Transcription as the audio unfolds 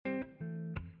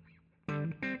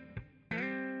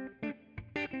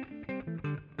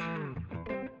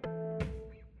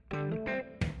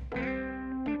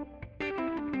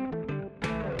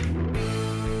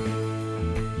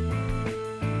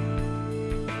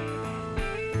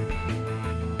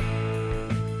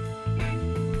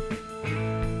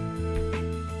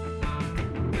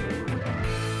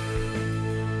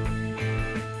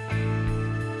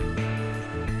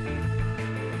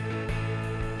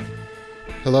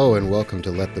Hello and welcome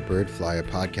to Let the Bird Fly, a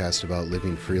podcast about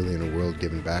living freely in a world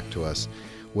given back to us.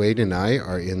 Wade and I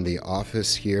are in the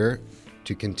office here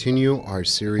to continue our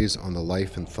series on the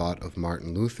life and thought of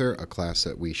Martin Luther, a class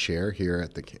that we share here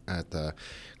at the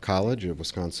College of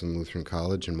Wisconsin Lutheran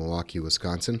College in Milwaukee,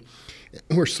 Wisconsin.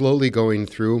 We're slowly going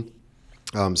through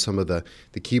some of the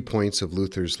key points of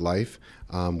Luther's life.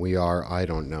 We are, I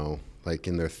don't know, like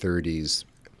in their 30s,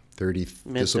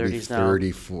 this will be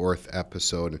 34th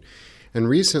episode. And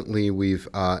recently we've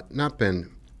not been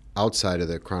outside of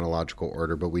the chronological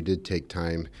order, but we did take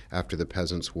time after the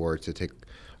Peasants' War to take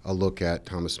a look at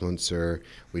Thomas Müntzer.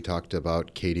 We talked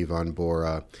about Katie von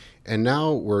Bora. And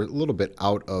now we're a little bit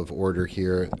out of order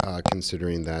here,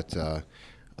 considering that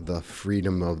the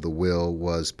Freedom of the Will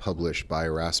was published by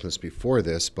Erasmus before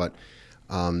this, but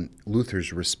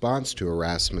Luther's response to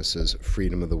Erasmus's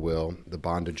Freedom of the Will, the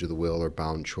bondage of the will or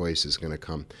bound choice, is going to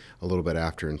come a little bit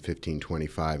after in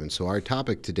 1525. And so our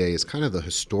topic today is kind of the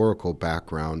historical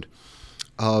background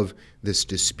of this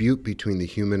dispute between the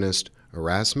humanist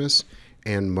Erasmus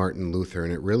and Martin Luther,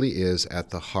 and it really is at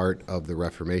the heart of the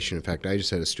Reformation. In fact, I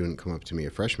just had a student come up to me, a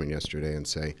freshman yesterday, and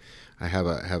say, I have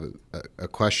a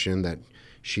question that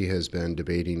she has been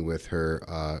debating with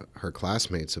her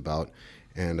classmates about.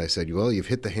 And I said, well, you've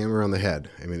hit the hammer on the head.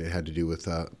 I mean, it had to do with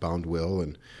bound will,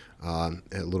 and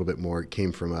a little bit more. It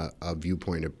came from a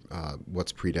viewpoint of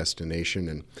what's predestination.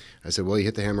 And I said, well, you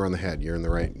hit the hammer on the head. You're in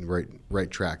the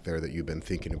right track there, that you've been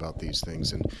thinking about these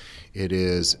things. And it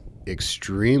is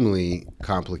extremely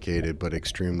complicated, but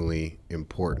extremely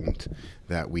important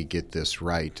that we get this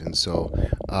right. And so,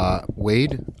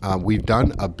 Wade, we've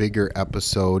done a bigger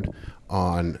episode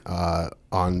on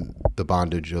the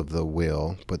bondage of the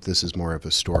will, but this is more of a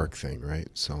historic thing, right?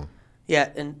 So yeah,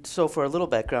 and so for a little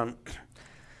background,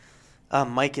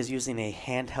 Mike is using a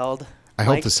handheld. I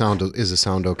hope the sound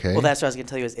okay. Well, that's what I was going to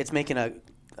tell you. It's making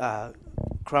a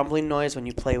crumbling noise when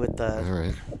you play with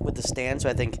the stand. So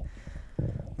I think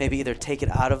maybe either take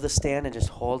it out of the stand and just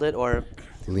hold it, or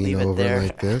lean leave over it there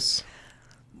like this.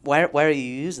 Why are you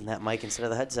using that mic instead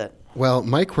of the headset? Well,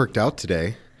 Mike worked out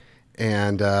today.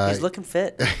 And he's looking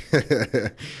fit.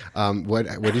 What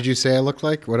did you say I looked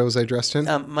like? What was I dressed in?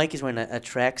 Mike is wearing a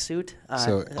tracksuit.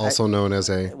 So also known as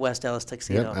a West Ellis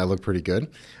tuxedo. Yep, I look pretty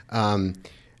good.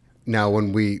 Now,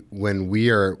 when we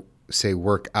are say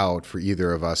work out for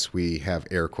either of us, we have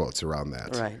air quotes around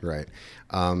that. Right.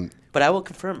 But I will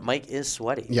confirm, Mike is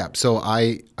sweaty. Yeah. So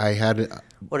I had.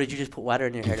 Or did you just put water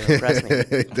in your hair to impress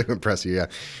me? To impress you, yeah.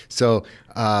 So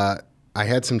I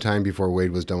had some time before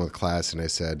Wade was done with class, and I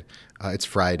said, it's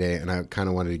Friday, and I kind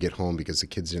of wanted to get home because the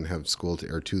kids didn't have school,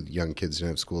 or two young kids didn't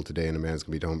have school today, and Amanda's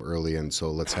going to be home early, and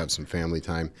so let's have some family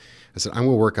time. I said, I'm going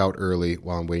to work out early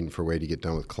while I'm waiting for Wade to get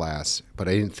done with class, but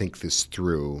I didn't think this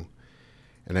through,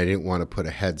 and I didn't want to put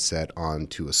a headset on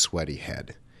to a sweaty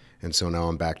head. And so now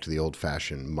I'm back to the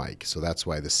old-fashioned mic. So that's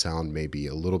why the sound may be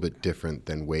a little bit different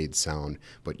than Wade's sound,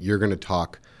 but you're going to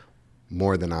talk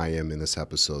more than I am in this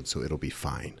episode, so it'll be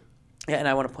fine. Yeah, and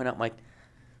I want to point out, Mike,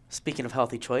 speaking of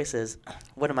healthy choices,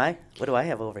 what do I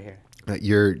have over here?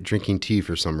 You're drinking tea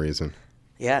for some reason.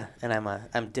 Yeah, and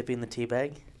I'm dipping the tea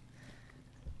bag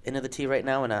into the tea right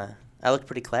now, and I look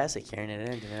pretty classy carrying it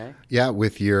in, didn't I? Yeah,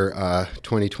 with your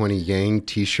 2020 Yang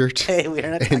T-shirt. Hey, we're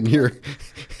not and your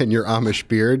Amish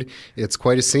beard. It's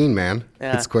quite a scene, man.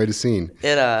 Yeah. It's quite a scene.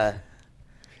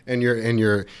 And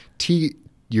your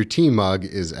tea mug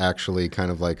is actually kind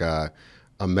of like a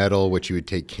medal which you would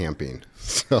take camping.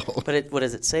 So, but what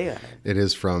does it say on it? It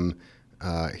is from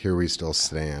Here We Still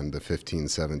Stand, the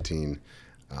 1517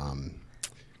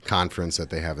 conference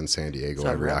that they have in San Diego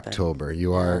every October.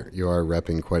 You are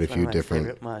repping quite a few different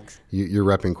favorite mugs. You're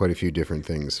repping quite a few different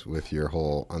things with your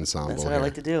whole ensemble. That's what here. I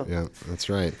like to do. Yeah, that's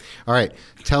right. All right,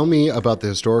 tell me about the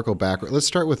historical background. Let's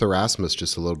start with Erasmus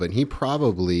just a little bit. He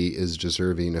probably is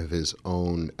deserving of his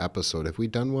own episode. Have we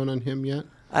done one on him yet?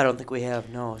 I don't think we have,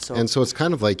 no. So it's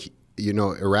kind of like,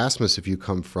 Erasmus, if you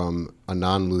come from a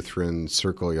non-Lutheran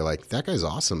circle, you're like, that guy's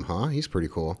awesome, huh? He's pretty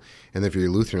cool. And if you're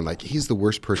Lutheran, like, he's the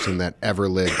worst person that ever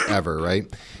lived, ever, right?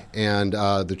 And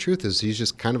the truth is, he's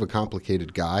just kind of a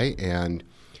complicated guy, and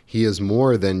he is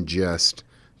more than just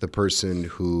the person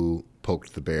who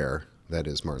poked the bear, that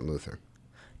is Martin Luther.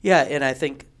 Yeah, and I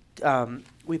think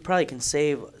we probably can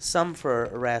save some for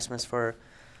Erasmus for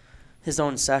his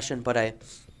own session, but I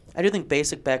do think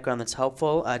basic background that's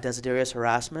helpful. Desiderius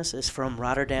Erasmus is from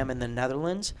Rotterdam in the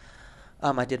Netherlands.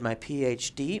 I did my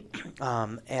PhD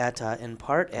in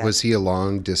part. Was he a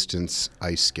long-distance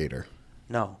ice skater?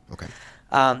 No. Okay.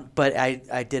 But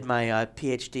I did my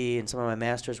PhD and some of my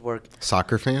master's work.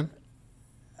 Soccer fan?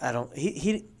 I don't.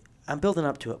 He I'm building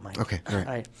up to it, Mike. Okay, all right.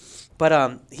 All right.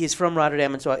 But he's from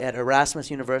Rotterdam, and so at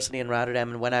Erasmus University in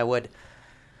Rotterdam, and when I would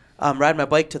ride my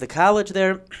bike to the college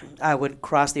there, I would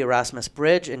cross the Erasmus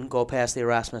Bridge and go past the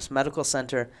Erasmus Medical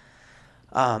Center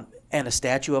and a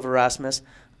statue of Erasmus.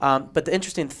 But the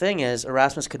interesting thing is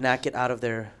Erasmus could not get out of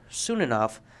there soon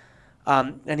enough,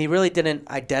 and he really didn't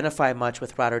identify much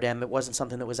with Rotterdam. It wasn't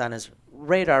something that was on his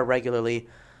radar regularly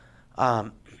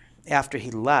after he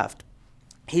left.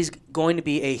 He's going to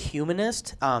be a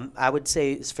humanist. I would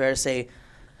say it's fair to say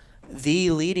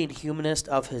the leading humanist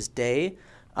of his day.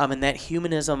 And that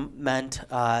humanism meant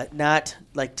not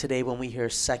like today when we hear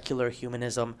secular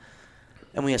humanism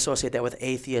and we associate that with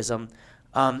atheism.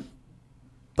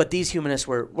 But these humanists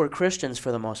were Christians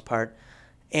for the most part.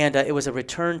 And it was a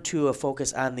return to a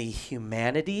focus on the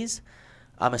humanities,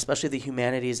 especially the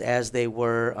humanities as they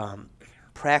were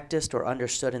practiced or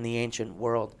understood in the ancient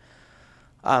world.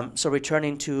 So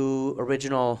returning to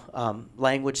original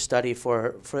language study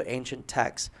for ancient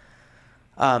texts,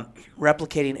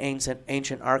 replicating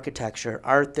ancient architecture,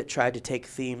 art that tried to take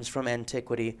themes from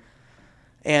antiquity.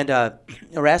 And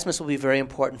Erasmus will be very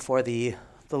important for the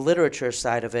literature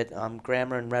side of it,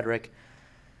 grammar and rhetoric,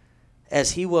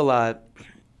 as he will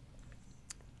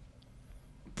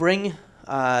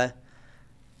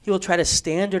he will try to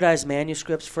standardize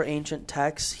manuscripts for ancient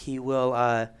texts. He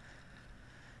will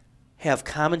have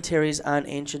commentaries on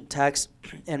ancient texts,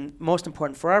 and most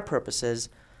important for our purposes,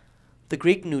 the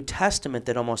Greek New Testament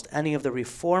that almost any of the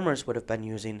reformers would have been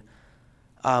using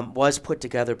was put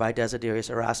together by Desiderius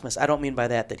Erasmus. I don't mean by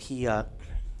that he,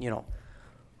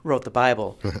 wrote the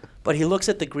Bible, but he looks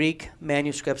at the Greek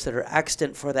manuscripts that are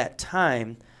extant for that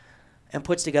time and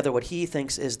puts together what he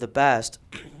thinks is the best,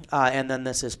 and then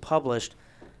this is published.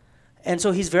 And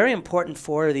so he's very important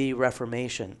for the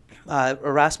Reformation.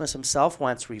 Erasmus himself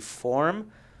wants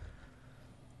reform,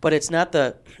 but it's not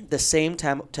the same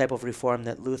type of reform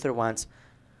that Luther wants.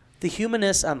 The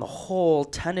humanists on the whole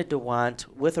tended to want,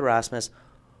 with Erasmus,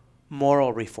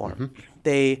 moral reform. Mm-hmm.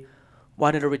 They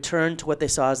wanted a return to what they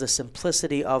saw as the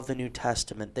simplicity of the New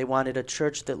Testament. They wanted a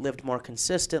church that lived more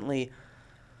consistently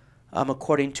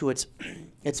according to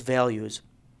its values.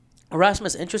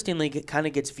 Erasmus, interestingly, kind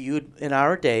of gets viewed in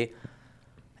our day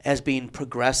as being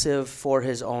progressive for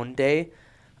his own day.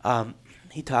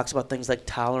 He talks about things like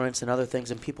tolerance and other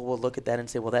things, and people will look at that and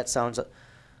say, well, that sounds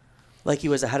like he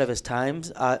was ahead of his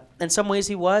times. In some ways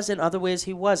he was, in other ways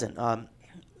he wasn't.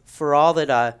 For all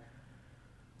that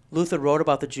Luther wrote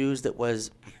about the Jews that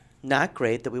was not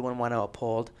great, that we wouldn't want to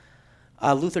uphold,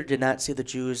 Luther did not see the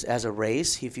Jews as a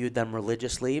race. He viewed them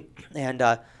religiously. And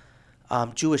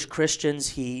Jewish Christians,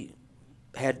 he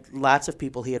had lots of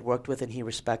people he had worked with and he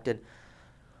respected.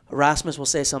 Erasmus will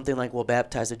say something like, we'll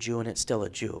baptize a Jew and it's still a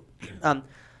Jew.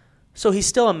 So he's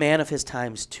still a man of his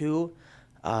times too.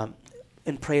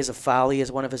 In Praise of Folly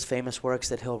is one of his famous works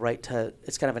that he'll write to.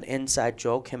 It's kind of an inside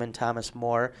joke, him and Thomas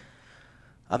More,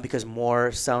 because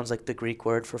more sounds like the Greek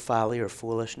word for folly or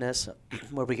foolishness,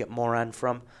 where we get moron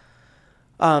from.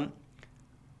 But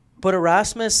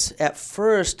Erasmus at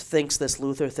first thinks this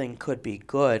Luther thing could be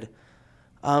good.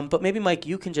 But maybe, Mike,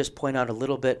 you can just point out a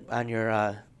little bit on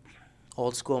your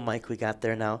old school mic we got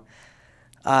there now,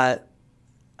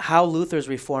 how Luther's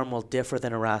reform will differ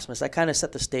than Erasmus. I kind of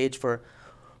set the stage for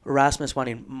Erasmus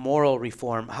wanting moral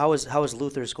reform. How is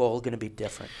Luther's goal going to be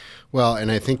different? Well, and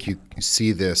I think you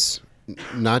see this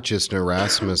not just in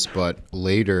Erasmus, but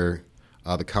later,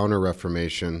 the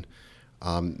Counter-Reformation,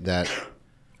 that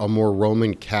a more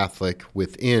Roman Catholic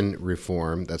within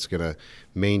Reform that's going to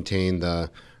maintain the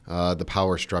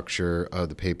power structure of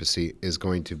the papacy is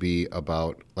going to be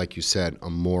about, like you said, a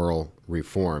moral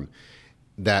reform.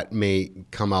 That may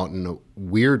come out in a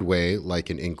weird way, like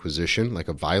an Inquisition, like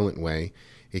a violent way.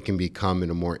 It can become in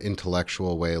a more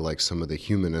intellectual way, like some of the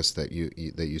humanists that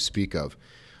you speak of.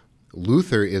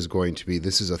 Luther is going to be,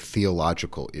 this is a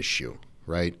theological issue,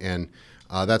 right? And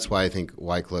that's why I think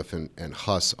Wycliffe and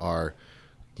Huss are,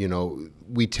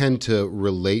 we tend to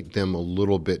relate them a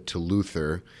little bit to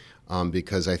Luther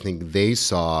because I think they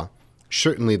saw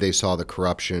the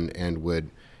corruption and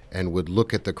would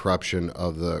look at the corruption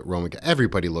of the Roman.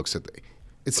 Everybody looks at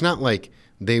it's not like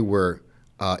they were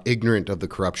ignorant of the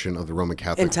corruption of the Roman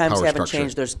Catholic and times power haven't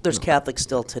structure. changed. There's Catholics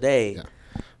still today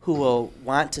who will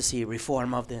want to see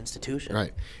reform of the institution.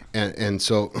 Right. And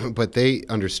so, but they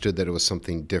understood that it was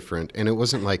something different. And it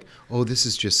wasn't like, oh, this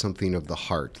is just something of the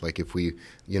heart. Like if we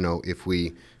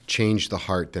change the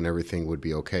heart, then everything would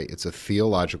be okay. It's a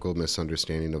theological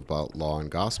misunderstanding about law and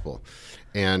gospel.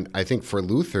 And I think for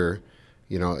Luther,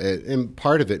 and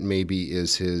part of it maybe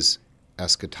is his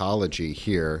eschatology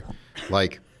here.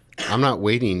 Like, I'm not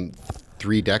waiting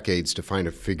 3 decades to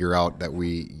figure out that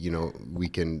we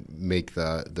can make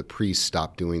the priests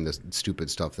stop doing the stupid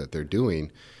stuff that they're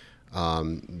doing.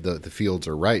 The fields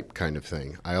are ripe, kind of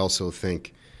thing. I also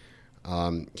think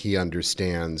he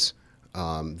understands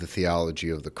the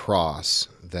theology of the cross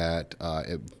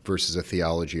versus a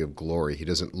theology of glory. He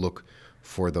doesn't look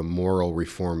for the moral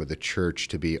reform of the church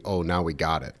to be, oh, now we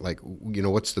got it. Like,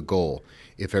 what's the goal?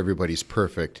 If everybody's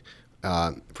perfect,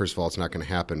 first of all, it's not going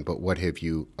to happen, but what have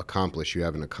you accomplished? You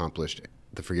haven't accomplished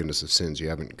the forgiveness of sins. You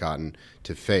haven't gotten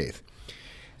to faith.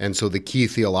 And so the key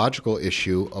theological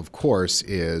issue, of course,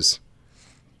 is,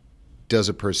 does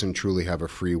a person truly have a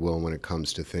free will when it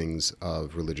comes to things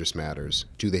of religious matters?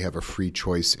 Do they have a free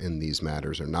choice in these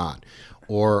matters or not?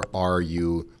 Or are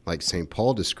you, like St.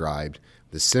 Paul described,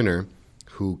 the sinner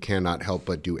who cannot help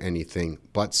but do anything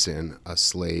but sin, a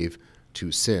slave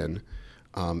to sin?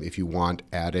 If you want,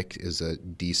 addict is a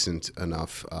decent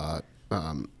enough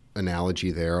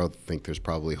analogy there. I think there's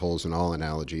probably holes in all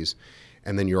analogies.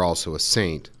 And then you're also a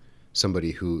saint,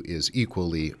 somebody who is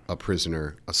equally a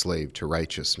prisoner, a slave to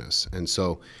righteousness. And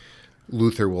so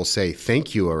Luther will say,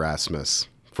 thank you, Erasmus,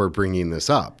 for bringing this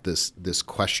up, this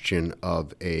question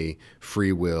of a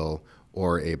free will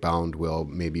or a bound will,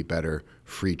 maybe better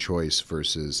free choice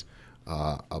versus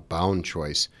a bound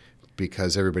choice,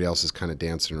 because everybody else is kind of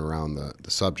dancing around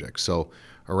the subject. So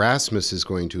Erasmus is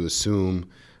going to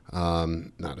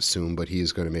but he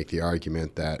is going to make the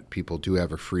argument that people do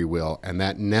have a free will, and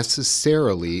that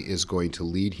necessarily is going to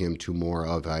lead him to more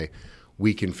of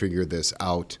we can figure this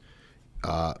out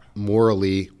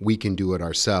morally, we can do it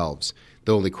ourselves.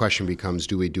 The only question becomes,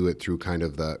 do we do it through kind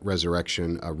of the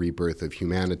resurrection, a rebirth of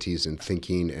humanities and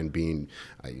thinking and being,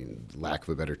 lack of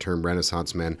a better term,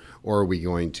 Renaissance men, or are we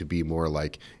going to be more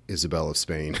like Isabel of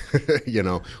Spain,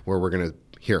 where we're going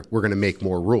to make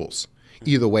more rules?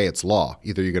 Either way, it's law.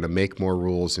 Either you're going to make more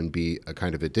rules and be a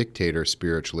kind of a dictator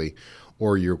spiritually,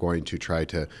 or you're going to try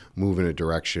to move in a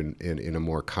direction in a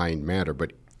more kind manner.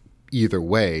 But either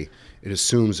way, it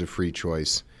assumes a free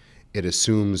choice. It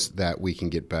assumes that we can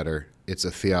get better. It's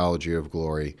a theology of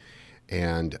glory,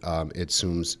 and it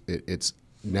assumes it's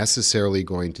necessarily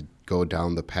going to go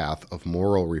down the path of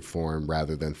moral reform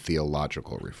rather than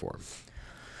theological reform.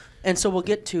 And so we'll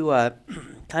get to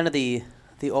kind of the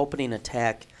opening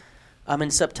attack.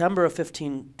 In September of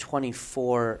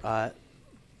 1524,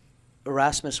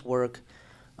 Erasmus' work,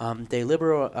 De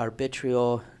Libero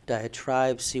Arbitrio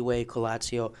Diatribe Sive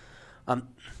Collatio,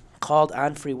 called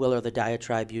On Free Will, or the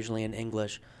Diatribe, usually in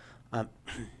English.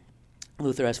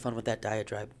 Luther has fun with that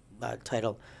diatribe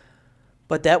title.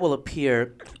 But that will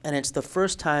appear, and it's the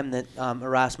first time that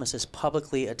Erasmus is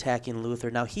publicly attacking Luther.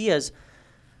 Now, he has,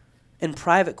 in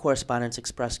private correspondence,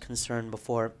 expressed concern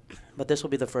before, but this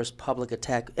will be the first public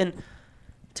attack. And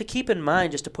to keep in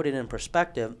mind, just to put it in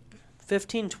perspective,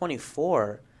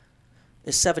 1524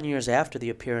 is 7 years after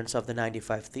the appearance of the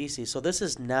 95 Theses. So this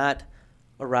is not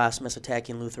Erasmus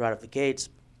attacking Luther out of the gates.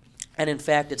 And in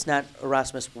fact, it's not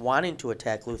Erasmus wanting to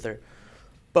attack Luther.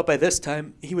 But by this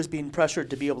time, he was being pressured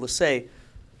to be able to say,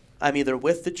 I'm either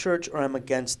with the church or I'm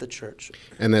against the church.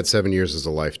 And that 7 years is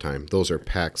a lifetime. Those are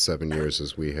packed 7 years,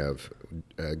 as we have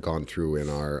gone through in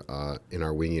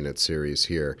our Winging It series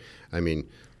here. I mean,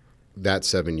 that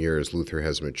 7 years, Luther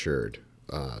has matured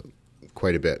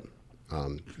quite a bit.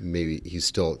 Maybe he's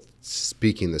still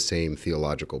speaking the same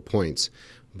theological points,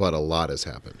 but a lot has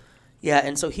happened. Yeah,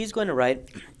 and so he's going to write,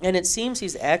 and it seems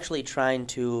he's actually trying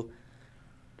to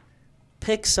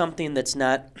pick something that's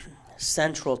not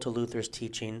central to Luther's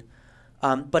teaching,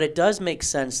 but it does make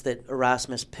sense that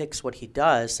Erasmus picks what he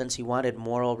does, since he wanted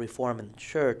moral reform in the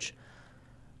church.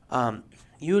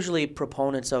 Usually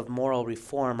proponents of moral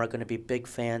reform are going to be big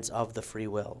fans of the free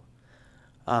will,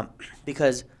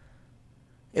 because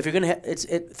if you're going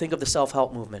to think of the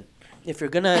self-help movement. If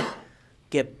you're going to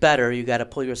get better, you got to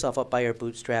pull yourself up by your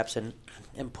bootstraps and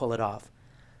pull it off.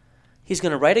 He's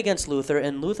going to write against Luther,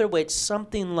 and Luther waits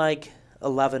something like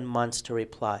 11 months to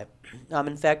reply.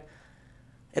 In fact,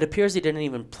 it appears he didn't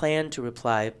even plan to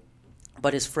reply,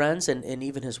 but his friends and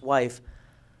even his wife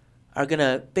are going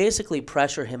to basically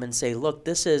pressure him and say, look,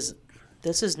 this is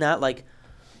not like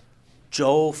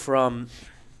Joe from,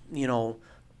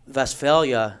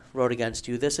 Westphalia wrote against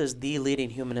you. This is the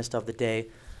leading humanist of the day.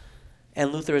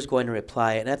 And Luther is going to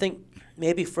reply. And I think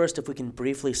maybe first, if we can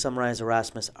briefly summarize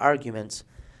Erasmus' arguments.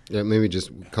 Yeah, maybe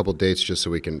just a couple dates just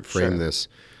so we can frame this.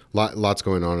 Lots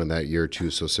going on in that year, too.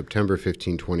 So September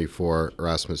 1524,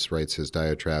 Erasmus writes his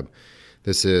diatribe.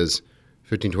 This is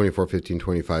 1524,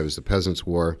 1525 is the Peasants'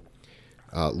 War.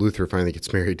 Luther finally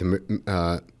gets married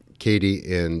to Katie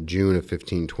in June of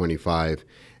 1525.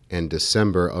 and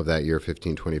December of that year,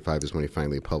 1525, is when he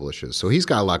finally publishes. So he's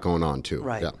got a lot going on, too.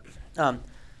 Right. Yeah.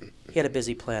 He had a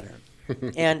busy planner.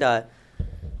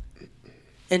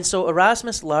 And so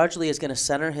Erasmus largely is going to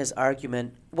center his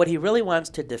argument. What he really wants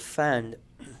to defend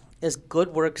is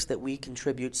good works that we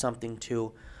contribute something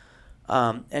to,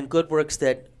 and good works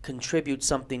that contribute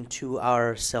something to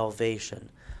our salvation.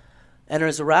 And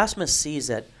as Erasmus sees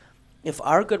it, if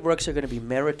our good works are going to be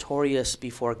meritorious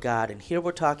before God, and here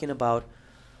we're talking about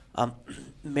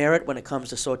merit when it comes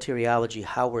to soteriology,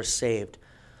 how we're saved.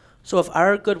 So if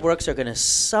our good works are going to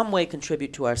some way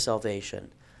contribute to our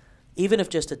salvation, even if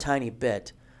just a tiny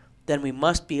bit, then we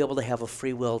must be able to have a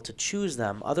free will to choose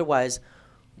them. Otherwise,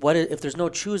 if there's no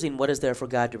choosing, what is there for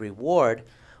God to reward?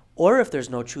 Or if there's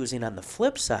no choosing on the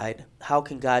flip side, how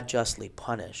can God justly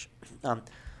punish?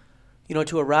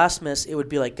 To Erasmus, it would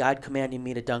be like God commanding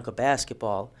me to dunk a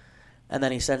basketball, and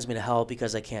then he sends me to hell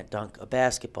because I can't dunk a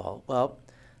basketball. Well,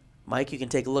 Mike, you can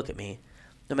take a look at me.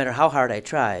 No matter how hard I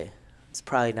try, it's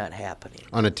probably not happening.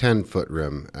 On a 10-foot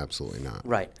rim, absolutely not.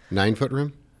 Right. 9-foot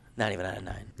rim? Not even on a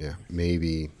 9. Yeah,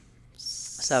 maybe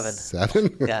 7.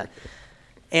 7? Yeah.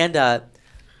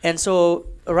 And so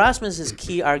Erasmus's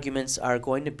key arguments are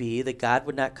going to be that God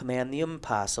would not command the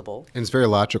impossible. And it's very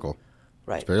logical.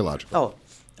 Right. It's very logical. Oh,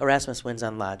 Erasmus wins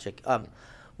on logic. On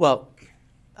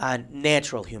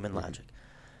natural human logic.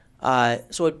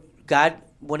 So God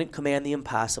wouldn't command the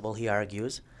impossible, he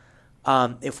argues.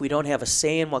 If we don't have a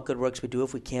say in what good works we do,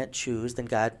 if we can't choose, then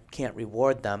God can't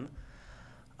reward them.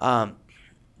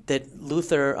 That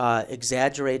Luther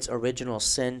exaggerates original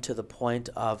sin to the point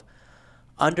of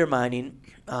undermining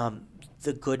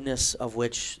the goodness of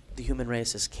which the human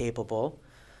race is capable,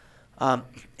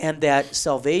 and that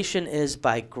salvation is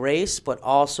by grace but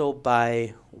also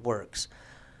by works.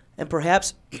 And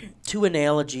perhaps two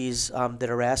analogies that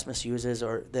Erasmus uses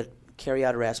or that carry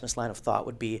out Erasmus' line of thought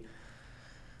would be,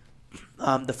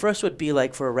 the first would be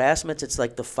like for Erasmus, it's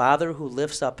like the father who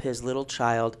lifts up his little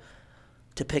child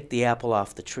to pick the apple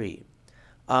off the tree.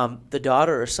 The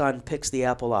daughter or son picks the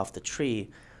apple off the tree,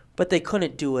 but they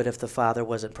couldn't do it if the father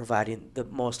wasn't providing the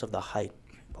most of the height.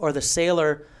 Or the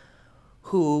sailor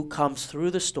who comes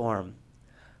through the storm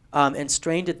and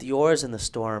strained at the oars in the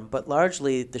storm, but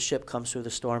largely the ship comes through the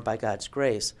storm by God's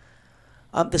grace.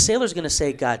 The sailor's going to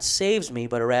say, God saves me,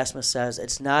 but Erasmus says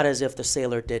it's not as if the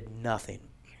sailor did nothing.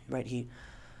 Right? He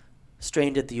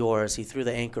strained at the oars, he threw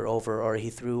the anchor over, or he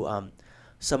threw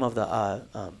some of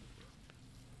the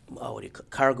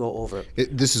cargo over.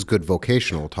 This is good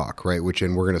vocational talk, right?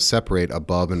 And we're going to separate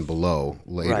above and below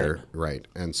later, right?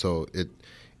 And so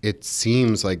it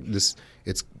seems like this.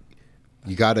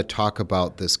 You got to talk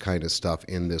about this kind of stuff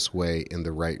in this way in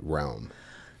the right realm.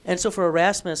 And so for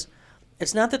Erasmus,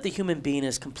 it's not that the human being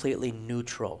is completely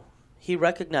neutral. He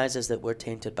recognizes that we're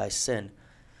tainted by sin.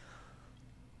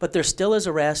 But there still is,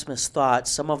 Erasmus thought,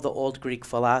 some of the old Greek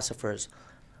philosophers,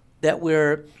 that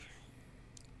we're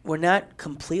not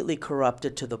completely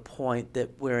corrupted to the point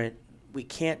that we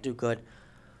can't do good.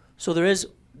 So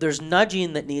there's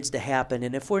nudging that needs to happen,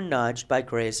 and if we're nudged by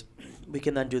grace, we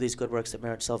can then do these good works that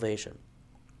merit salvation.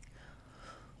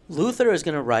 Luther is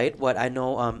going to write what I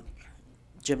know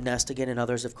Jim Nestigan and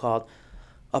others have called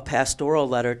a pastoral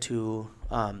letter to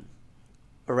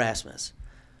Erasmus.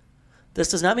 This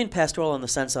does not mean pastoral in the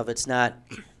sense of it's not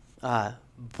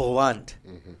blunt,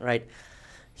 right?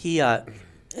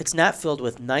 It's not filled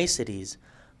with niceties,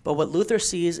 but what Luther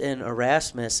sees in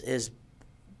Erasmus is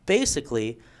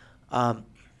basically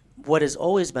what has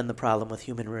always been the problem with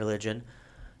human religion: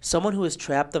 someone who has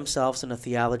trapped themselves in a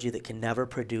theology that can never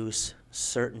produce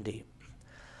certainty,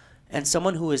 and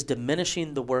someone who is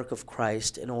diminishing the work of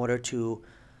Christ in order to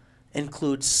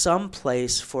include some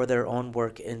place for their own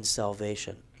work in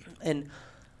salvation. And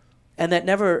that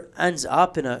never ends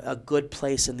up in a good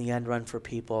place in the end run for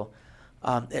people.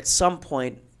 At some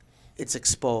point, it's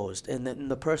exposed, and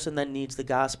the person then needs the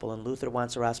gospel, and Luther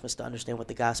wants Erasmus to understand what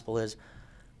the gospel is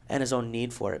and his own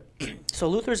need for it. So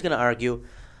Luther is going to argue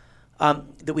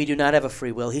that we do not have a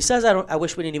free will. He says, I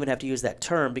wish we didn't even have to use that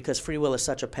term because free will is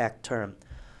such a packed term.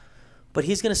 But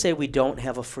he's going to say we don't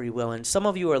have a free will. And some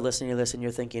of you are listening to this and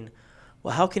you're thinking,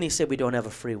 well, how can he say we don't have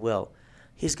a free will?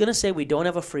 He's going to say we don't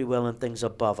have a free will in things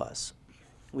above us.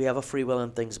 We have a free will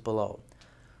in things below.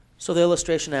 So the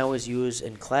illustration I always use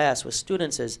in class with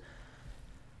students is,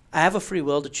 I have a free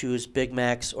will to choose Big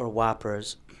Macs or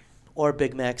Whoppers, or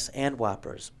Big Macs and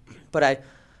Whoppers. But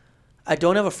I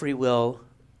don't have a free will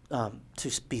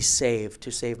to be saved,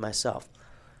 to save myself.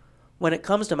 When it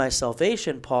comes to my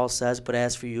salvation, Paul says, but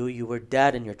as for you, you were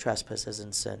dead in your trespasses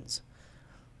and sins.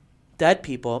 Dead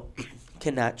people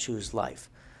cannot choose life.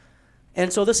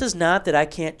 And so this is not that I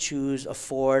can't choose a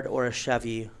Ford or a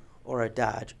Chevy or a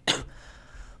Dodge.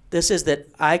 This is that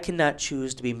I cannot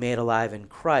choose to be made alive in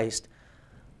Christ.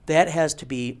 That has to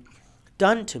be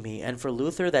done to me. And for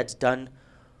Luther, that's done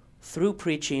through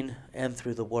preaching and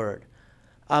through the Word.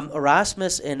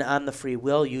 Erasmus in On the Free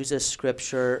Will uses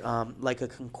Scripture like a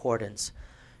concordance.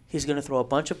 He's going to throw a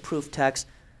bunch of proof texts.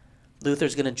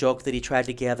 Luther's going to joke that he tried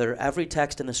to gather every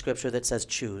text in the Scripture that says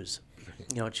choose.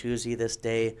 Choose ye this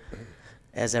day,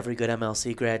 as every good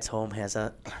MLC grad's home has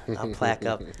a plaque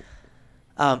up.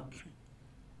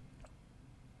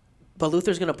 But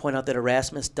Luther's going to point out that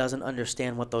Erasmus doesn't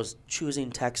understand what those choosing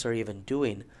texts are even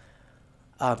doing.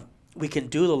 We can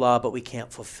do the law, but we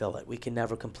can't fulfill it. We can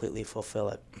never completely fulfill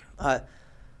it.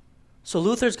 So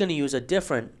Luther's going to use a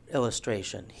different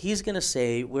illustration. He's going to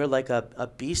say we're like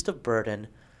a beast of burden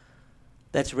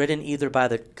that's ridden either by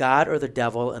the God or the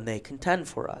devil, and they contend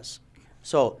for us.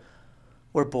 So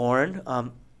we're born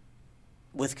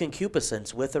with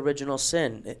concupiscence, with original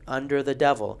sin, under the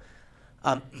devil.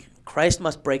 Christ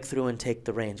must break through and take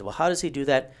the reins. Well, how does he do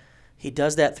that? He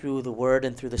does that through the Word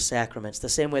and through the sacraments, the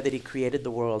same way that he created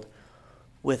the world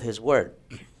with his Word.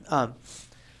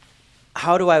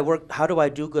 How do I work? How do I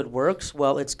do good works?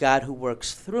 Well, it's God who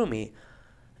works through me.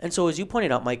 And so as you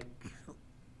pointed out, Mike,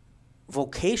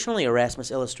 vocationally Erasmus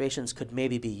illustrations could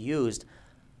maybe be used.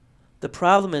 The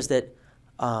problem is that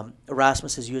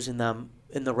Erasmus is using them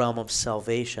in the realm of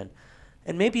salvation.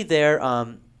 And maybe there,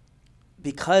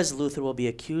 because Luther will be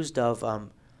accused of,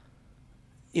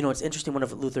 it's interesting, one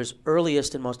of Luther's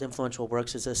earliest and most influential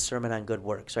works is a Sermon on Good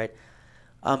Works, right?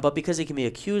 But because he can be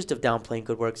accused of downplaying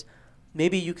good works,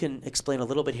 maybe you can explain a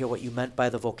little bit here what you meant by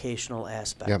the vocational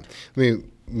aspect. Yeah,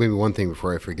 maybe one thing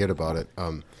before I forget about it.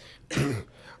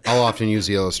 I'll often use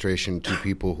the illustration to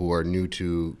people who are new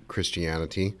to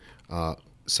Christianity,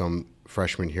 some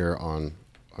freshmen here on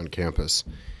campus,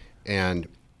 and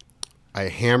I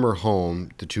hammer home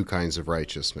the two kinds of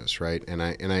righteousness, right? And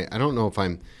I don't know if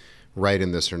I'm right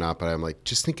in this or not, but I'm like,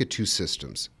 just think of two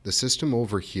systems. The system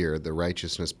over here, the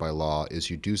righteousness by law, is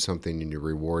you do something and you're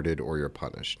rewarded or you're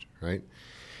punished, right?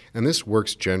 And this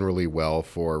works generally well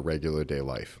for regular day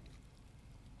life.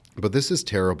 But this is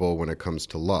terrible when it comes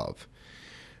to love.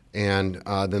 And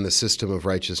then the system of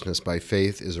righteousness by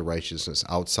faith is a righteousness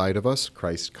outside of us.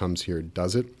 Christ comes here,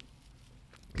 does it,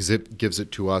 because it gives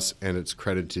it to us and it's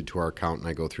credited to our account. And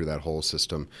I go through that whole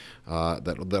system,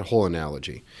 that whole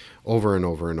analogy over and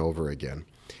over and over again.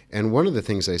 And one of the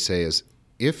things I say is,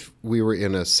 if we were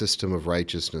in a system of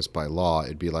righteousness by law,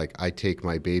 it'd be like I take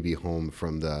my baby home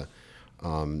from the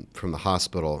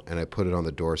hospital and I put it on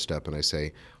the doorstep and I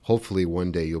say, hopefully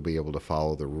one day you'll be able to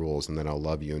follow the rules and then I'll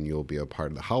love you and you'll be a part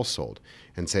of the household,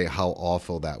 and say how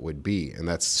awful that would be. And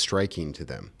that's striking to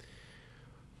them.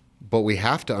 But we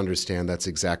have to understand that's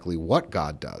exactly what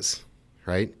God does,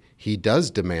 right? He does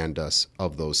demand us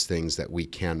of those things that we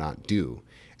cannot do.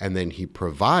 And then he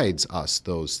provides us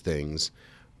those things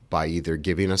by either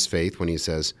giving us faith when he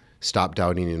says, stop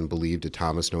doubting and believe to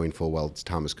Thomas, knowing full well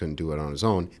Thomas couldn't do it on his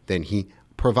own. Then he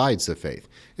provides the faith.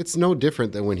 It's no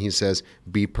different than when he says,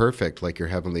 be perfect like your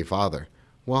heavenly Father.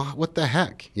 Well, what the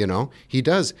heck, He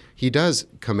does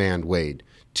command Wade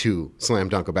to slam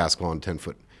dunk a basketball on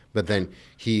 10-foot. But then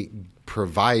he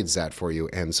provides that for you.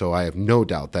 And so I have no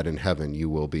doubt that in heaven you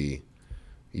will be,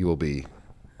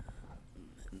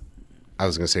 I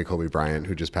was going to say Kobe Bryant,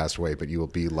 who just passed away, but you will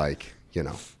be like,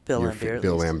 Bill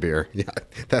Laimbeer. Yeah,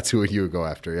 that's who you would go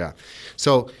after, yeah.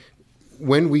 So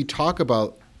when we talk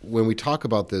about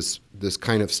this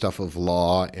kind of stuff of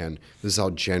law, and this is how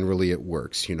generally it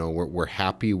works, we're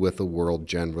happy with a world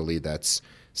generally that's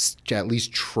at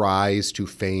least tries to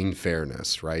feign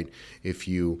fairness, right? If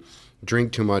you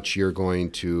drink too much, you're going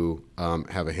to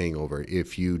have a hangover.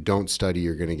 If you don't study,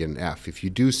 you're going to get an F. If you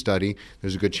do study,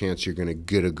 there's a good chance you're going to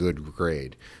get a good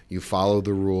grade. You follow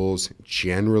the rules,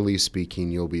 generally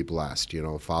speaking, you'll be blessed,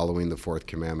 following the fourth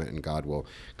commandment, and God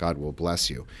will bless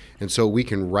you. And so we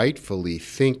can rightfully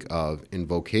think of, in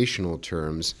vocational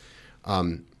terms,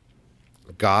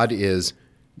 God is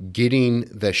getting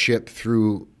the ship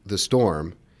through the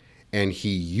storm, and he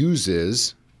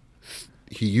uses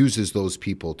those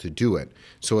people to do it.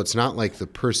 So it's not like the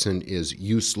person is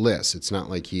useless. It's not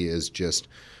like he is just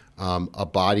a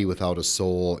body without a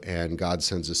soul and God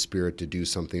sends a spirit to do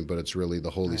something, but it's really the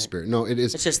Holy Spirit. No, it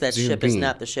is. It's just that ship is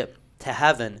not the ship to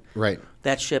heaven. Right.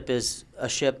 That ship is a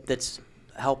ship that's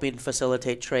helping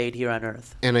facilitate trade here on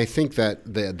earth. And I think that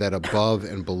above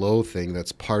and below thing,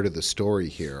 that's part of the story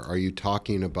here. Are you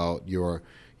talking about your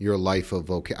life of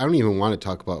vocation? I don't even want to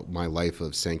talk about my life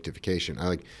of sanctification. I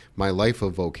like my life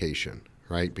of vocation,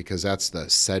 right? Because that's the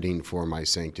setting for my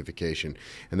sanctification.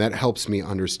 And that helps me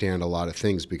understand a lot of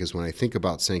things, because when I think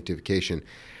about sanctification,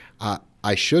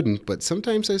 I shouldn't, but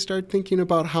sometimes I start thinking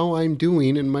about how I'm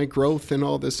doing and my growth and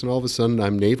all this, and all of a sudden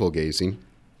I'm navel-gazing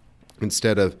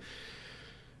instead of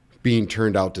being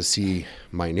turned out to see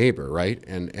my neighbor, right?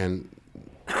 And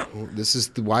this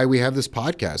is why we have this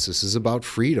podcast. This is about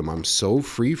freedom. I'm so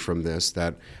free from this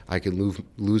that I can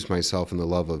lose myself in the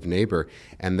love of neighbor.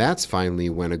 And that's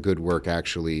finally when a good work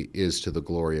actually is to the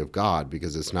glory of God,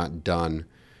 because it's not done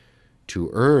to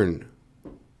earn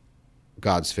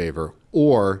God's favor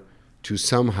or to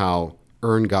somehow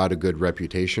earn God a good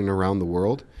reputation around the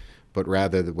world, but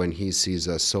rather that when he sees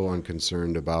us so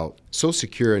unconcerned about, so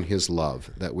secure in his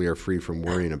love that we are free from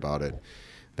worrying about it,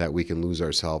 that we can lose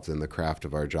ourselves in the craft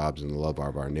of our jobs and the love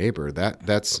of our neighbor.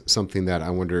 That's something that I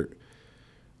wonder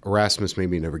Erasmus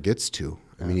maybe never gets to.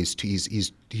 I mean, he's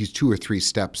 2 or 3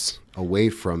 steps away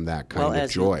from that kind of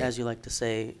joy. As you like to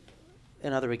say,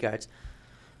 in other regards,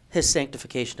 his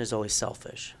sanctification is always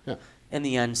selfish. Yeah. In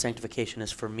the end, sanctification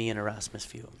is for me and Erasmus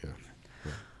view.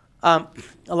 Yeah.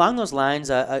 Along those lines,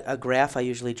 a graph I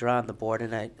usually draw on the board,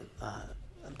 and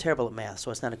I'm terrible at math,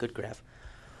 so it's not a good graph.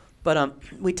 But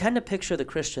we tend to picture the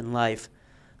Christian life.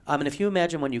 And if you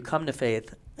imagine when you come to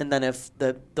faith, and then if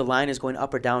the line is going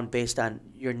up or down based on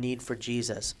your need for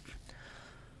Jesus,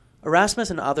 Erasmus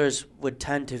and others would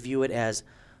tend to view it as,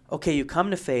 okay, you come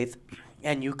to faith,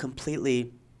 and you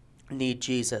completely need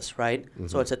Jesus, right? Mm-hmm.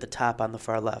 So it's at the top on the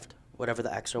far left, whatever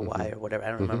the X or Y or whatever, I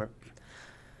don't remember.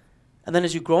 And then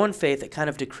as you grow in faith, it kind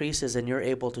of decreases, and you're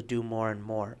able to do more and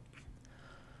more.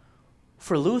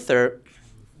 For Luther,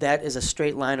 that is a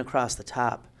straight line across the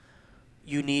top.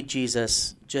 You need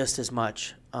Jesus just as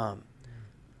much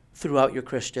throughout your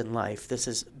Christian life. This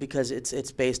is because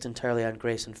it's based entirely on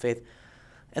grace and faith.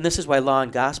 And this is why law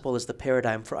and gospel is the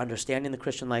paradigm for understanding the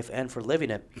Christian life and for living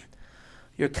it.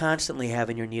 You're constantly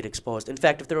having your need exposed. In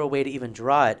fact, if there were a way to even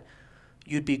draw it,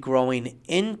 you'd be growing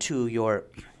into your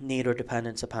need or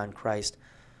dependence upon Christ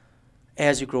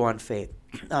as you grow on faith,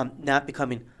 not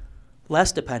becoming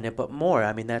less dependent, but more.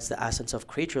 I mean, that's the essence of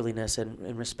creatureliness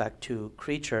in respect to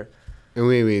creature. And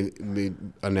maybe the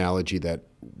analogy that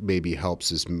maybe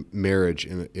helps is marriage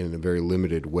in a very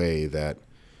limited way. That,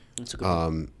 that's a good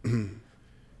one.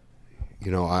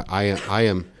 I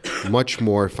am much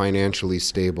more financially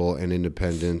stable and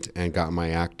independent and got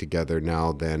my act together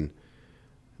now than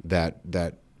that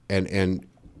and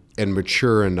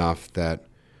mature enough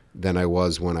than I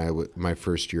was when my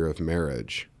first year of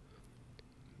marriage.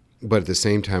 But at the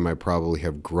same time, I probably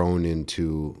have grown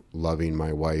into loving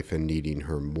my wife and needing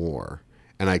her more.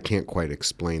 And I can't quite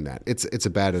explain that. It's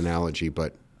a bad analogy,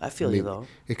 but I feel you though.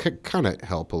 It could kind of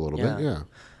help a little bit, yeah.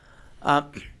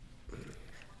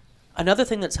 Another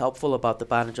thing that's helpful about the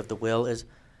bondage of the will is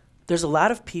there's a lot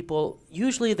of people,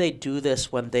 usually they do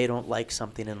this when they don't like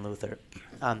something in Luther.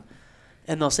 And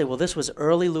they'll say, well, this was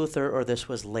early Luther or this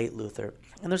was late Luther.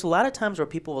 And there's a lot of times where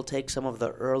people will take some of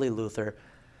the early Luther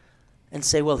and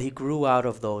say, well, he grew out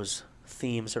of those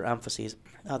themes or emphases.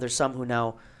 There's some who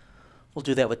now will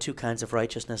do that with 2 kinds of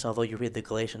righteousness, although you read the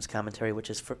Galatians commentary, which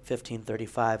is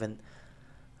 1535, and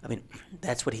I mean,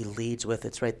 that's what he leads with.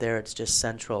 It's right there. It's just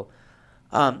central.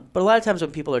 But a lot of times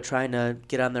when people are trying to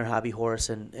get on their hobby horse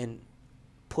and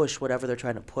push whatever they're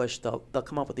trying to push, they'll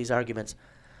come up with these arguments.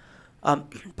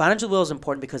 Bondage of the will is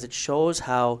important because it shows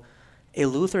how a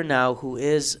Luther now who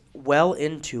is well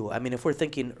into, I mean, if we're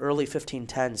thinking early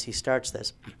 1510s, he starts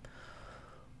this,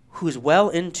 who's well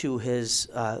into his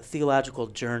theological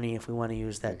journey, if we want to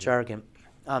use that jargon,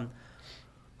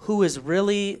 who is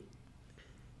really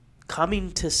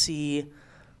coming to see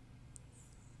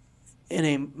in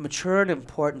a mature and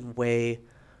important way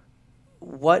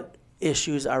what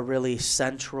issues are really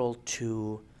central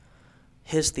to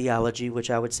his theology, which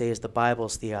I would say is the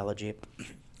Bible's theology.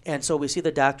 And so we see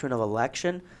the doctrine of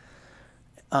election,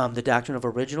 the doctrine of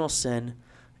original sin,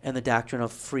 and the doctrine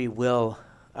of free will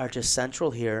are just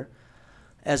central here,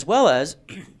 as well as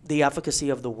the efficacy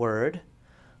of the word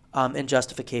and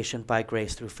justification by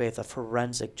grace through faith, a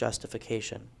forensic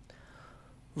justification.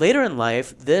 Later in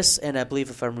life, this, and I believe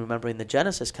if I'm remembering the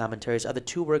Genesis commentaries, are the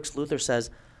 2 works Luther says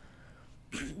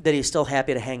that he's still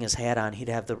happy to hang his hat on. He'd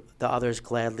have the others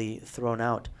gladly thrown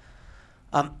out.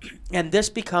 And this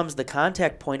becomes the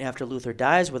contact point after Luther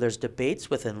dies, where there's debates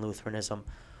within Lutheranism.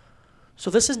 So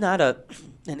this is not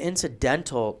an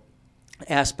incidental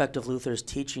aspect of Luther's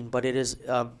teaching, but it is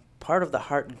part of the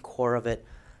heart and core of it.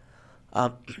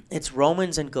 It's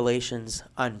Romans and Galatians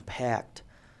unpacked.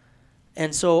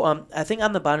 And so I think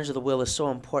on the bondage of the will is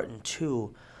so important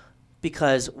too,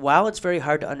 because while it's very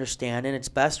hard to understand, and it's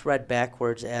best read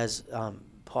backwards as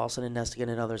Paulson and Nestigan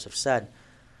and others have said,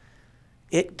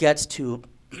 it gets to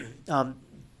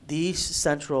the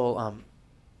central,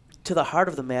 to the heart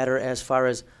of the matter as far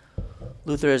as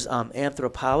Luther's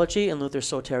anthropology and Luther's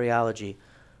soteriology,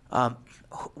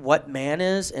 what man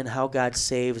is and how God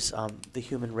saves the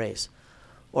human race,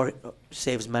 or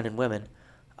saves men and women.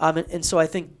 And so I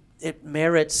think it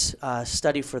merits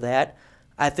study for that.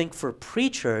 I think for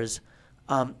preachers,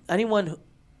 anyone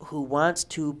who wants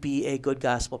to be a good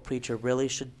gospel preacher really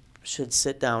should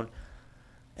sit down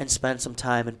and spend some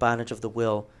time in Bondage of the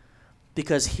Will,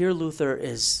 because here Luther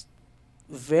is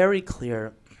very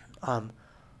clear on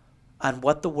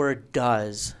what the word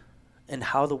does and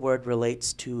how the word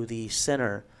relates to the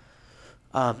sinner,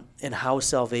 and how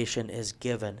salvation is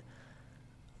given.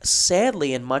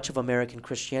 Sadly, in much of American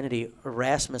Christianity,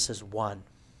 Erasmus is one,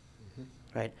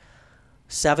 right?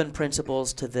 7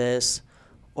 principles to this,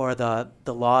 or the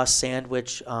law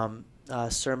sandwich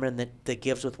sermon that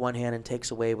gives with one hand and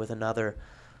takes away with another.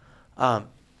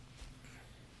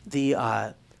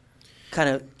 The kind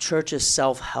of church's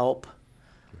self-help.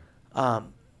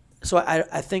 So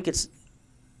I think it's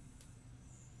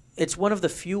one of the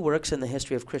few works in the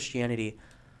history of Christianity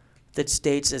that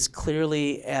states as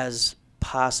clearly as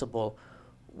possible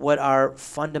what are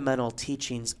fundamental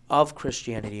teachings of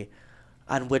Christianity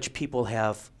on which people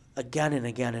have again and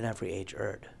again in every age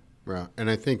erred. Right. And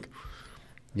I think,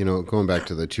 going back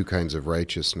to the 2 kinds of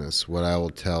righteousness, what I will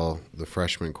tell the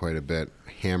freshmen quite a bit,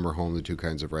 hammer home the 2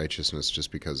 kinds of righteousness,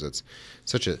 just because it's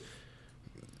such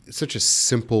a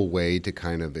simple way to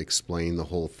kind of explain the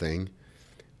whole thing,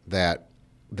 that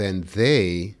then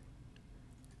they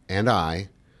and I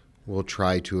will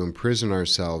try to imprison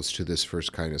ourselves to this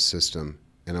first kind of system.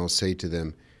 And I'll say to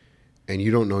them, and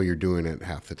you don't know you're doing it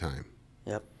half the time.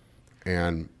 Yep.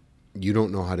 And you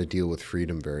don't know how to deal with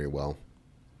freedom very well.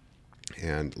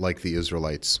 And like the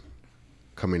Israelites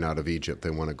coming out of Egypt,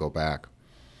 they want to go back.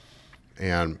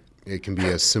 And it can be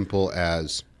as simple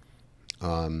as,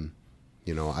 I'm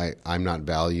not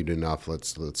valued enough.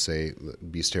 Let's say,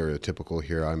 be stereotypical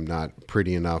here. I'm not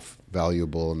pretty enough,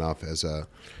 valuable enough as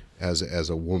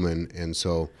a woman, and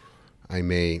so I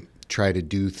may try to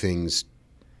do things.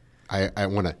 I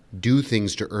want to do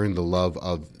things to earn the love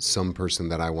of some person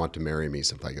that I want to marry me,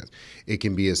 something like that. It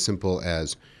can be as simple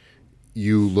as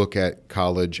you look at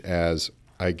college as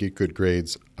I get good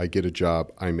grades, I get a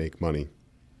job, I make money,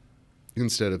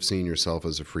 instead of seeing yourself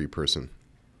as a free person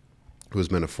who has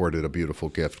been afforded a beautiful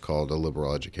gift called a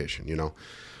liberal education.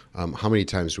 How many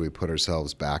times do we put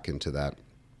ourselves back into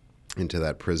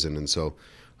that prison? And so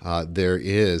there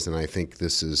is, and I think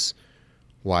this is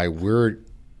why we're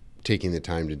taking the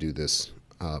time to do this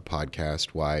podcast,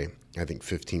 why I think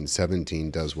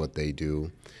 1517 does what they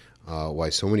do, why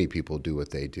so many people do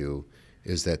what they do,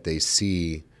 is that they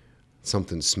see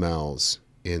something smells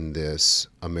in this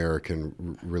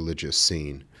American religious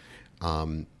scene.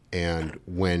 And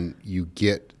when you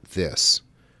get this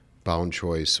bound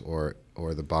choice or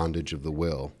the bondage of the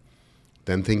will,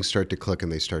 then things start to click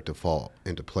and they start to fall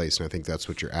into place. And I think that's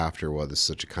what you're after. Well, this is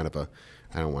such a kind of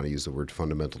I don't want to use the word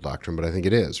fundamental doctrine, but I think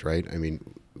it is, right? I mean,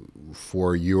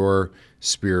 for your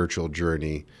spiritual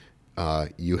journey,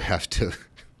 you have to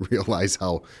realize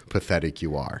how pathetic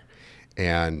you are.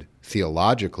 And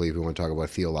theologically, if we want to talk about a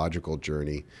theological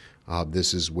journey,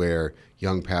 this is where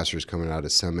young pastors coming out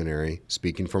of seminary,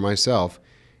 speaking for myself,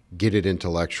 get it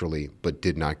intellectually, but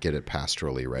did not get it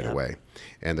pastorally right away.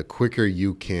 And the quicker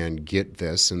you can get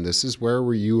this, and this is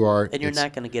where you are. And you're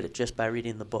not going to get it just by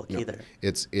reading the book either.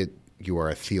 You are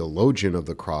a theologian of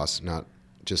the cross, not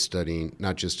just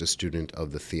a student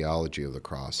of the theology of the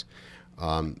cross.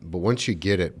 But once you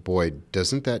get it, boy,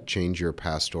 doesn't that change your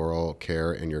pastoral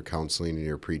care and your counseling and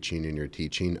your preaching and your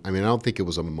teaching? I mean, I don't think it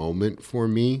was a moment for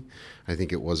me. I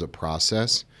think it was a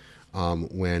process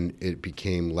when it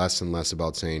became less and less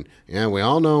about saying, yeah, we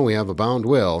all know we have a bound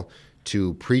will,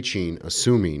 to preaching,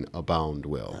 assuming a bound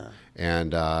will.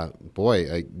 And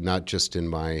not just in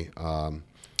my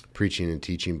preaching and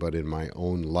teaching, but in my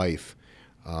own life,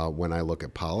 when I look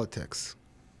at politics,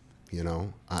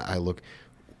 I look,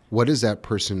 what does that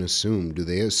person assume? Do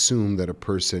they assume that a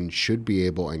person should be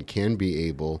able and can be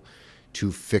able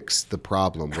to fix the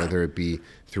problem, whether it be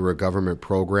through a government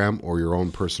program or your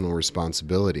own personal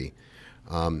responsibility?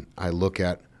 I look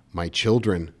at my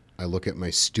children, I look at my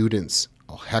students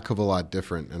a heck of a lot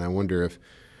different. And I wonder if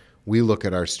we look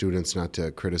at our students, not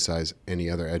to criticize any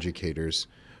other educators,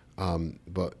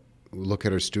 but we look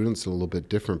at our students a little bit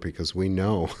different because we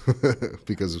know,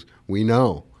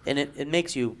 And it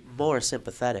makes you more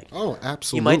sympathetic. Oh,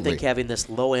 absolutely. You might think having this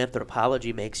low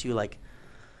anthropology makes you like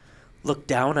look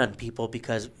down on people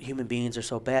because human beings are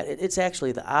so bad. It's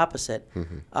actually the opposite.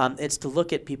 It's to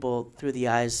look at people through the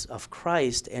eyes of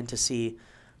Christ and to see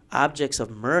objects of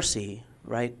mercy,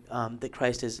 right, that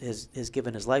Christ has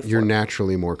given his life You're for.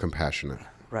 naturally more compassionate.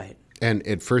 Right. And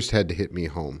it first had to hit me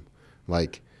home.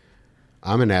 Like,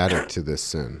 I'm an addict to this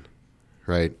sin,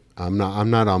 right? I'm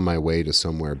not on my way to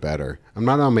somewhere better. I'm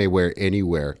not on my way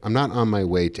anywhere. I'm not on my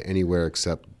way to anywhere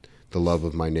except the love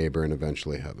of my neighbor and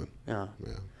eventually heaven. Yeah.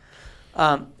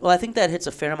 Yeah. Well, I think that hits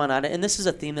a fair amount on it, and this is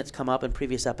a theme that's come up in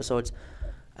previous episodes.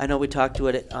 I know we talked to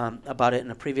it about it in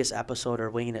a previous episode or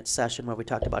Winging It session where we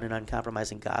talked about an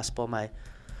uncompromising gospel, my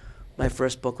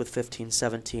first book with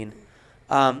 1517.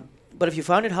 But if you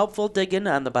found it helpful, dig in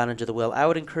on the Bondage of the Will. I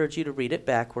would encourage you to read it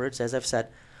backwards, as I've said,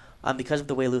 because of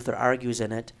the way Luther argues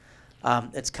in it.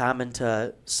 It's common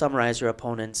to summarize your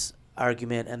opponent's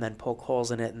argument and then poke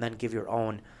holes in it and then give your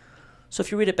own. So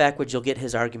if you read it backwards, you'll get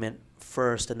his argument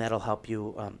first, and that'll help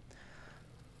you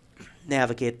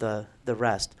navigate the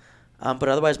rest. But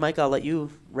otherwise, Mike, I'll let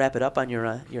you wrap it up on your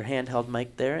handheld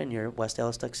mic there and your West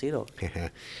Dallas tuxedo.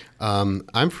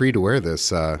 I'm free to wear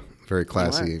this very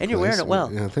classy. And you're wearing it well.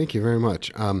 Yeah, thank you very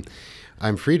much.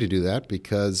 I'm free to do that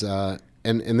because,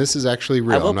 and this is actually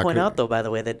real. I will point out, though, by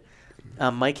the way, that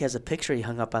Mike has a picture he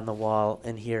hung up on the wall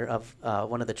in here of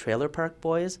one of the Trailer Park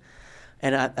Boys.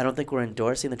 And I don't think we're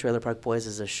endorsing the Trailer Park Boys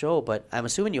as a show, but I'm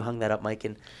assuming you hung that up, Mike,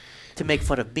 to make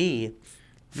fun of me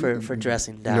for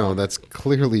dressing down. No, that's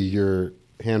clearly your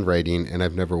handwriting, and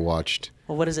I've never watched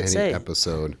what does it any say?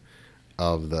 episode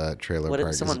of the Trailer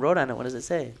Park. Someone wrote on it. What does it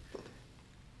say?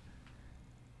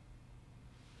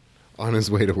 On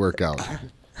his way to work out.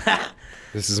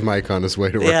 This is Mike on his way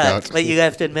to work out. But you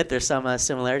have to admit there's some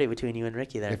similarity between you and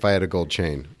Ricky there. If I had a gold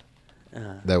chain,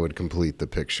 that would complete the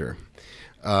picture.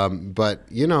 But,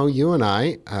 you and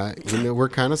I, we're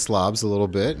kind of slobs a little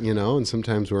bit, and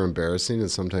sometimes we're embarrassing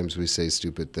and sometimes we say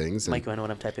stupid things. Mike, you know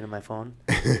what I'm typing in my phone?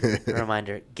 A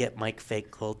reminder, get Mike fake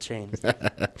gold chains.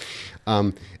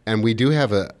 And we do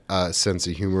have a sense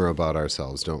of humor about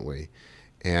ourselves, don't we?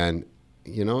 And,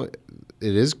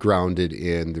 it is grounded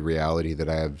in the reality that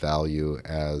I have value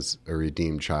as a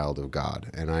redeemed child of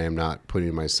God. And I am not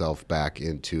putting myself back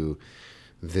into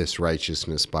this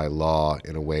righteousness by law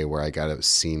in a way where I got to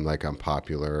seem like I'm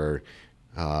popular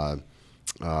or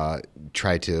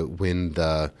try to win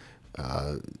the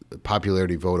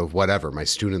popularity vote of whatever, my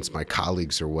students, my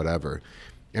colleagues, or whatever.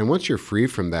 And once you're free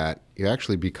from that, you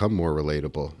actually become more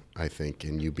relatable, I think,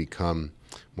 and you become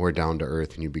more down to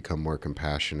earth and you become more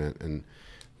compassionate. And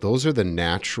those are the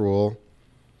natural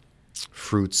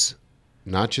fruits,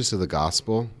 not just of the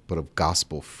gospel, but of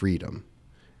gospel freedom.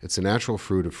 It's a natural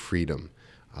fruit of freedom.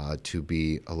 To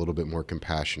be a little bit more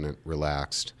compassionate,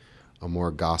 relaxed, a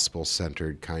more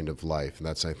gospel-centered kind of life. And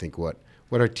that's, I think, what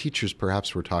our teachers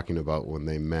perhaps were talking about when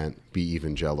they meant be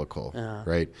evangelical,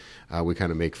 right? We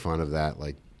kind of make fun of that,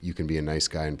 like you can be a nice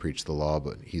guy and preach the law,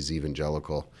 but he's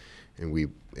evangelical. And we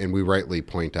rightly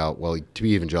point out, well, to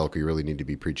be evangelical, you really need to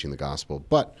be preaching the gospel.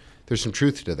 But there's some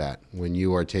truth to that. When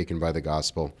you are taken by the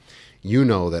gospel, you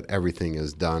know that everything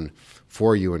is done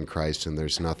for you in Christ and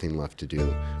there's nothing left to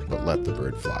do but let the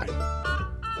bird fly.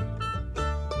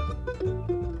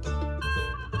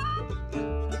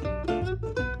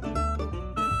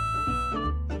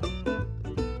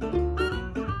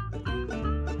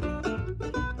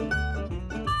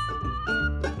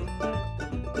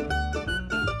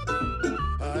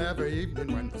 Every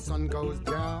evening when the sun goes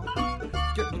down,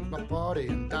 get with my party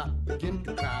and I begin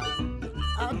to cry.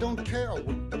 I don't care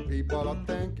what the people are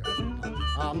thinking.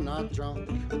 I'm not drunk,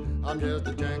 I'm just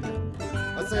a drinking.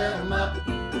 I set 'em up,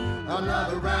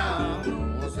 another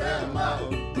round. I set 'em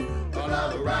up,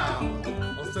 another round.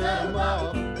 I set 'em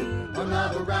up,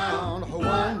 another round.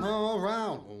 One more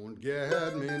round won't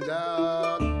get me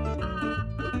down.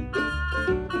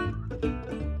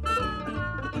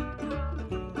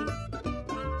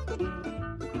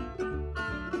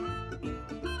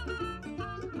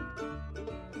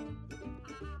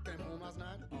 Came home last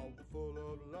night, all full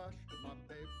of lush. My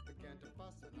babe began to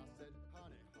fuss and I